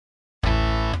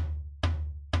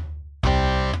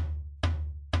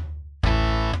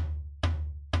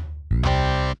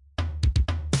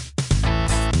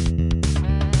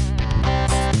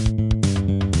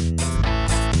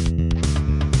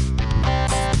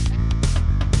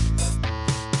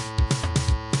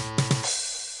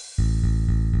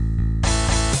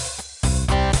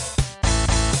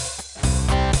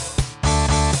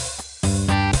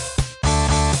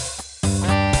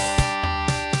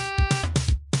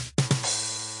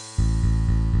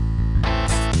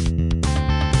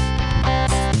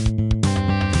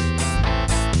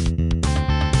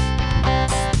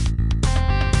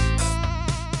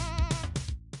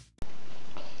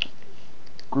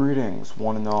Greetings,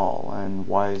 one and all, and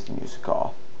why is the music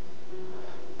off?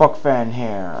 Buckfan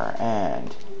here,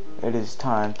 and it is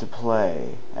time to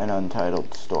play an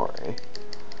untitled story.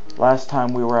 Last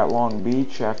time we were at Long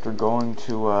Beach after going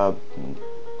to, I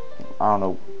don't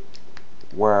know,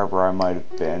 wherever I might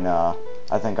have been. I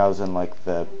think I was in, like,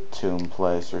 the tomb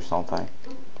place or something.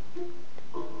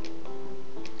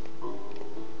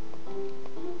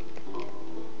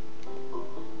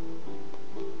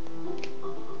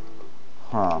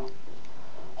 Huh.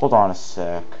 Hold on a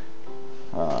sec.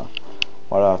 Why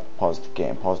do I have to pause the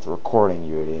game? Pause the recording,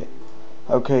 you idiot.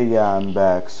 Okay, yeah, I'm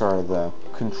back. Sorry, the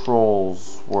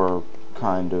controls were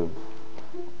kind of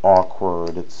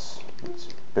awkward. It's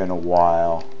been a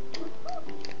while.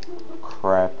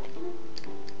 Crap.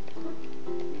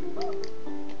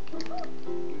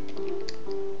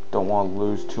 Don't want to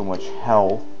lose too much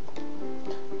health,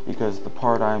 because the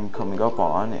part I'm coming up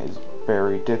on is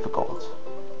very difficult.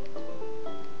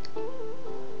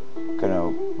 Gonna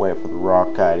wait for the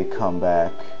rock guy to come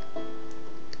back.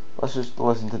 Let's just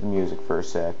listen to the music for a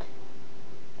sec.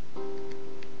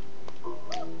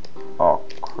 Oh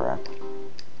crap.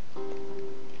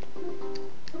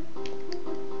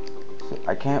 See,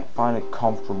 I can't find a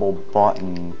comfortable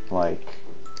button like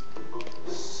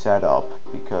setup,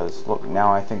 because look,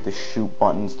 now I think the shoot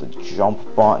button's the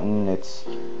jump button. It's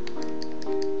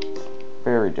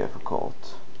very difficult.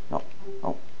 No,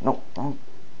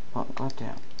 god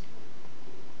damn.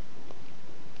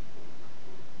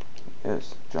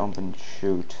 Yes, jump and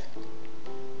shoot.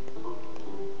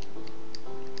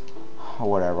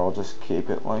 Whatever, I'll just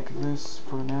keep it like this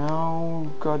for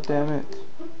now. God damn it.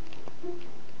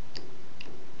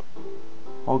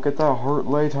 I'll get that hurt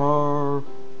later.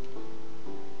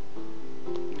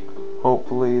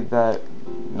 Hopefully that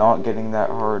not getting that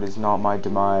hurt is not my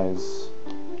demise,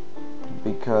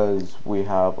 because we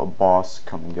have a boss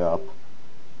coming up.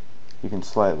 You can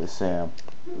slightly see him.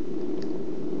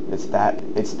 It's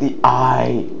the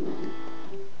eye.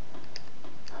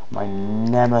 My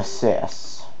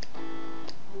nemesis.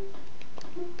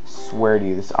 I swear to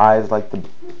you, this eye is like the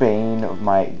bane of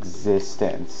my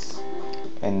existence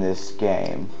in this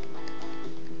game.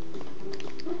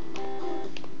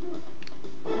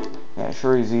 Yeah,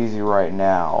 sure he's easy right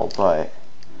now, but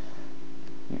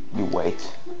you wait.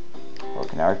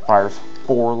 Look, now he fires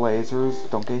 4 lasers.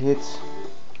 Don't get hit.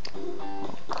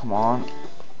 Oh, come on.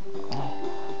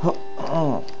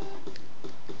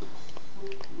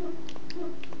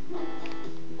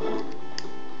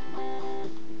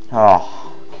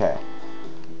 Oh, okay.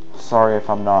 Sorry if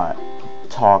I'm not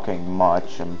talking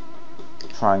much. I'm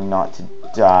trying not to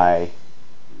die.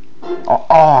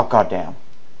 Oh, goddamn.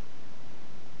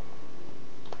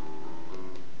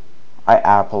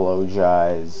 I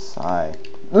apologize. Oh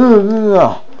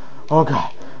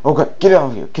god. Oh god. Get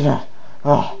out of here. Get out.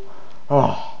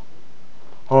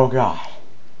 Oh god.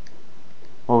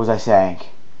 What was I saying?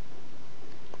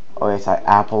 Oh yes, I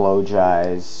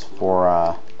apologize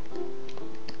for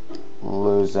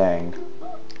losing.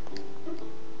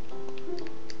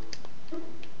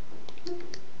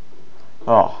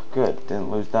 Oh, good. Didn't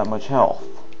lose that much health.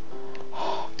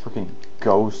 Freaking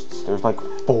ghosts. There's like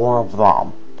 4 of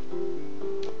them.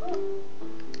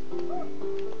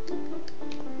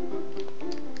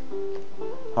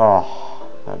 Oh,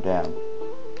 goddamn.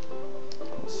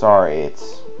 Sorry,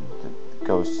 the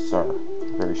ghosts are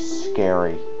very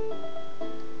scary.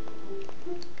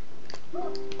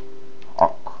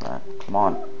 Oh crap, come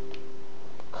on.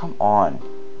 Come on.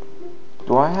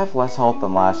 Do I have less health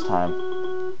than last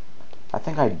time? I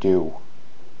think I do.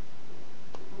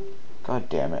 God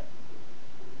damn it.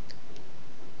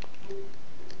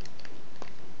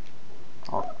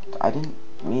 Oh, I didn't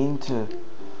mean to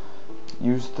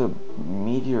use the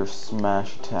meteor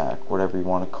smash attack, whatever you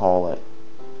want to call it.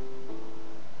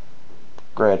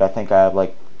 Great, I think I have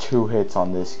like 2 hits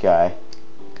on this guy.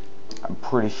 I'm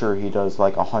pretty sure he does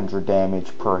like 100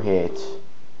 damage per hit.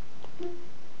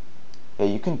 Yeah,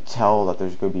 you can tell that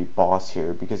there's going to be a boss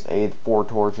here, because A, the 4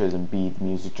 torches, and B, the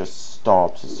music just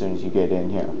stops as soon as you get in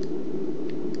here.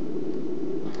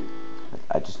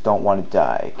 I just don't want to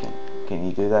die. Can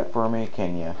you do that for me?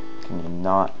 Can you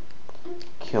not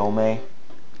kill me?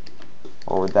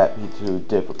 Or would that be too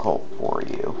difficult for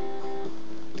you?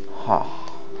 Ha.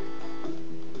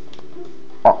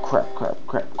 Oh crap.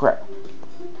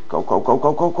 Go.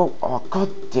 Oh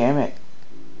god damn it.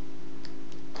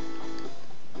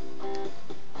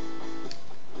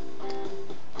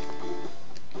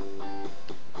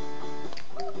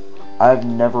 I've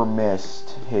never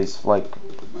missed his like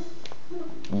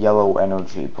yellow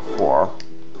energy before.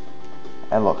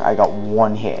 And look, I got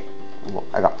 1 hit. Look,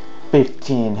 I got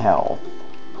 15 health.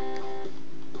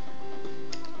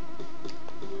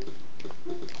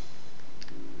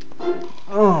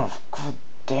 Oh, god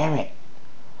damn it.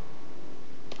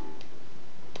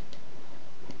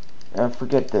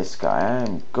 Forget this guy.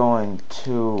 I'm going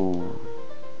to...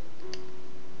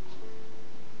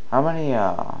 How many,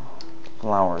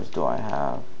 flowers do I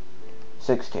have?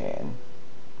 16.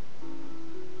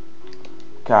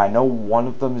 Okay, I know one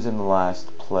of them is in the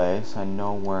last place. I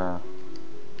know where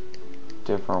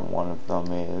different one of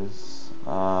them is.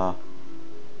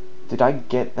 Did I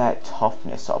get that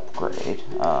toughness upgrade?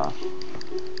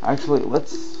 Actually,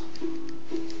 let's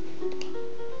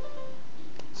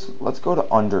go to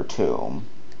Undertomb.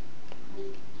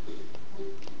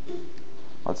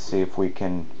 Let's see if we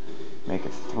can make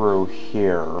it through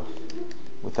here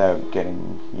without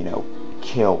getting, you know,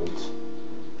 killed.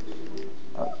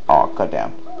 Oh,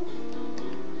 goddamn.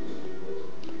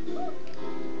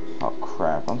 Oh,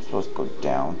 crap. I'm supposed to go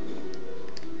down.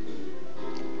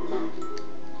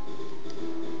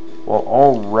 Well,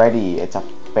 already it's a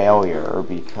failure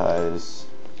because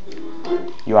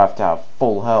you have to have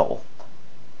full health.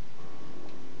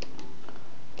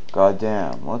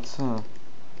 Goddamn.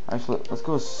 Actually, let's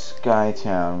go to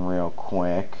Skytown real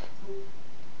quick.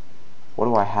 What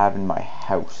do I have in my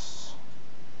house?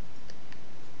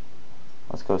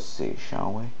 Let's go see,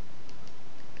 shall we?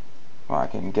 Well, I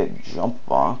can get Jump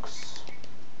Box.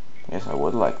 Yes, I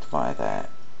would like to buy that.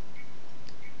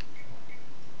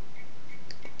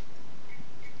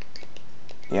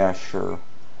 Yeah, sure.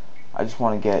 I just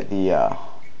want to get the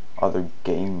other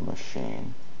game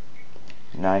machine.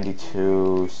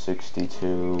 92,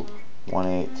 62,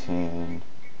 118.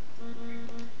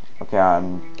 Okay,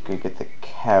 I'm gonna get the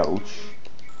couch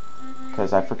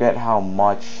because I forget how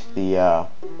much the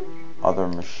other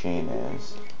machine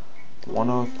is.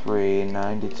 103,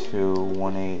 92,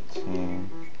 118.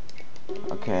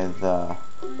 Okay, the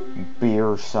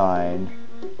beer sign.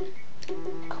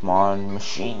 Come on,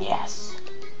 machine, yes.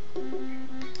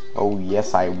 Oh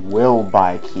yes, I will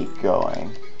buy Keep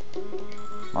Going.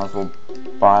 Might as well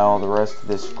buy all the rest of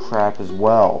this crap as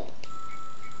well.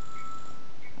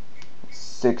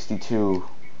 62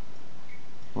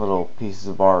 little pieces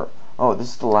of art. Oh, this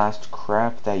is the last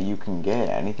crap that you can get.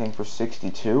 Anything for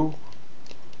 62?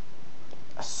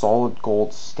 A solid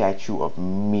gold statue of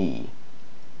me.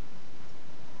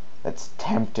 That's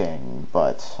tempting,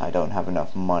 but I don't have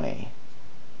enough money,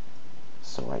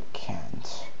 so I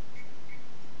can't.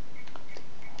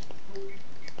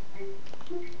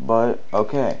 But,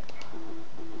 okay.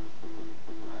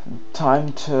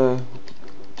 Time to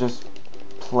just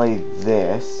play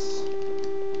this.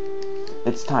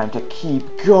 It's time to keep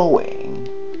going.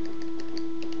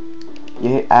 You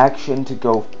hit action to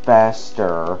go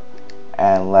faster,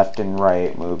 and left and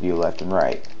right move you left and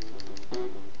right.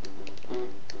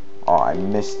 Oh, I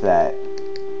missed that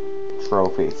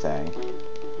trophy thing.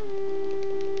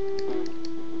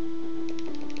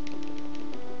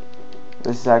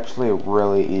 This is actually a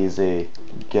really easy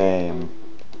game.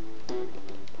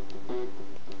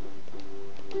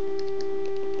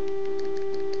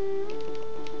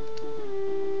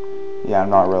 Yeah, I'm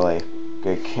not really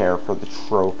gonna care for the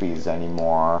trophies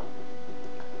anymore,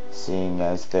 seeing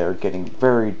as they're getting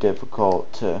very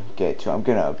difficult to get to. I'm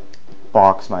gonna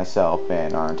box myself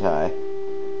in, aren't I?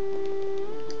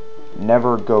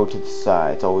 Never go to the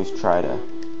sides, always try to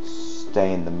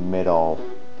stay in the middle.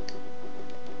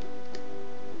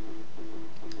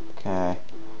 Okay, I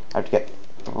have to get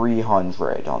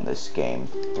 300 on this game.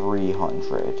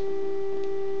 300.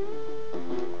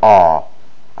 Aw,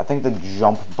 I think the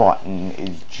jump button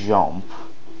is jump.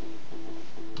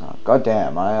 Oh,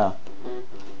 goddamn,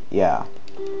 yeah.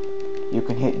 You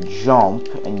can hit jump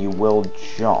and you will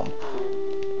jump.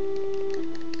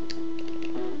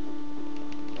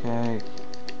 Okay.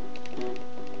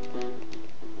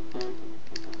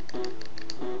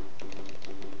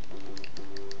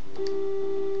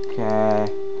 Okay.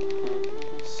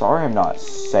 Sorry I'm not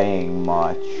saying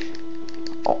much.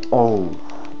 Oh,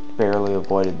 barely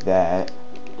avoided that.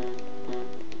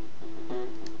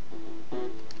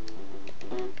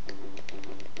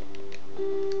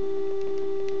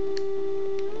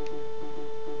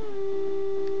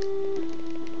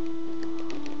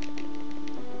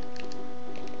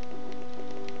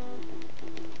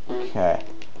 Okay.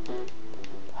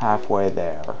 Halfway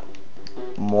there.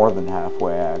 More than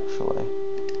halfway, actually.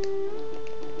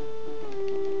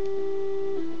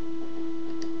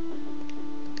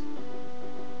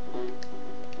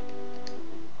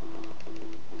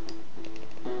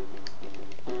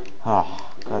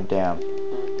 Ah, goddamn.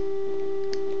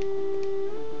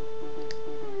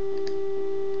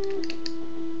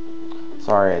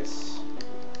 Sorry, it's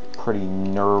pretty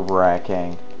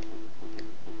nerve-wracking.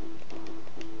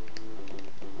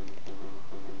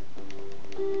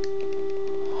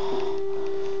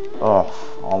 Ugh,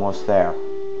 almost there.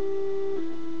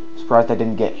 Surprised I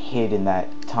didn't get hit in that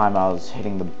time I was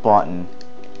hitting the button.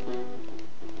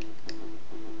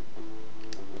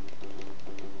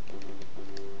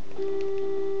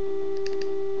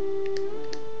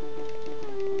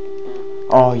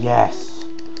 Oh, yes.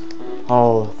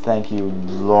 Oh, thank you,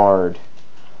 Lord.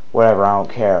 Whatever, I don't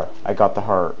care. I got the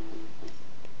heart.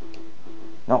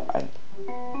 No,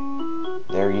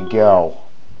 there you go.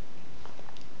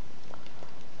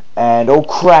 And oh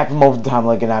crap, I'm over the time.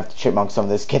 I'm gonna have to chipmunk some of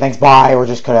this. Okay, thanks, bye. Or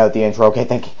just cut out the intro. Okay,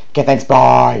 thanks,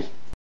 bye.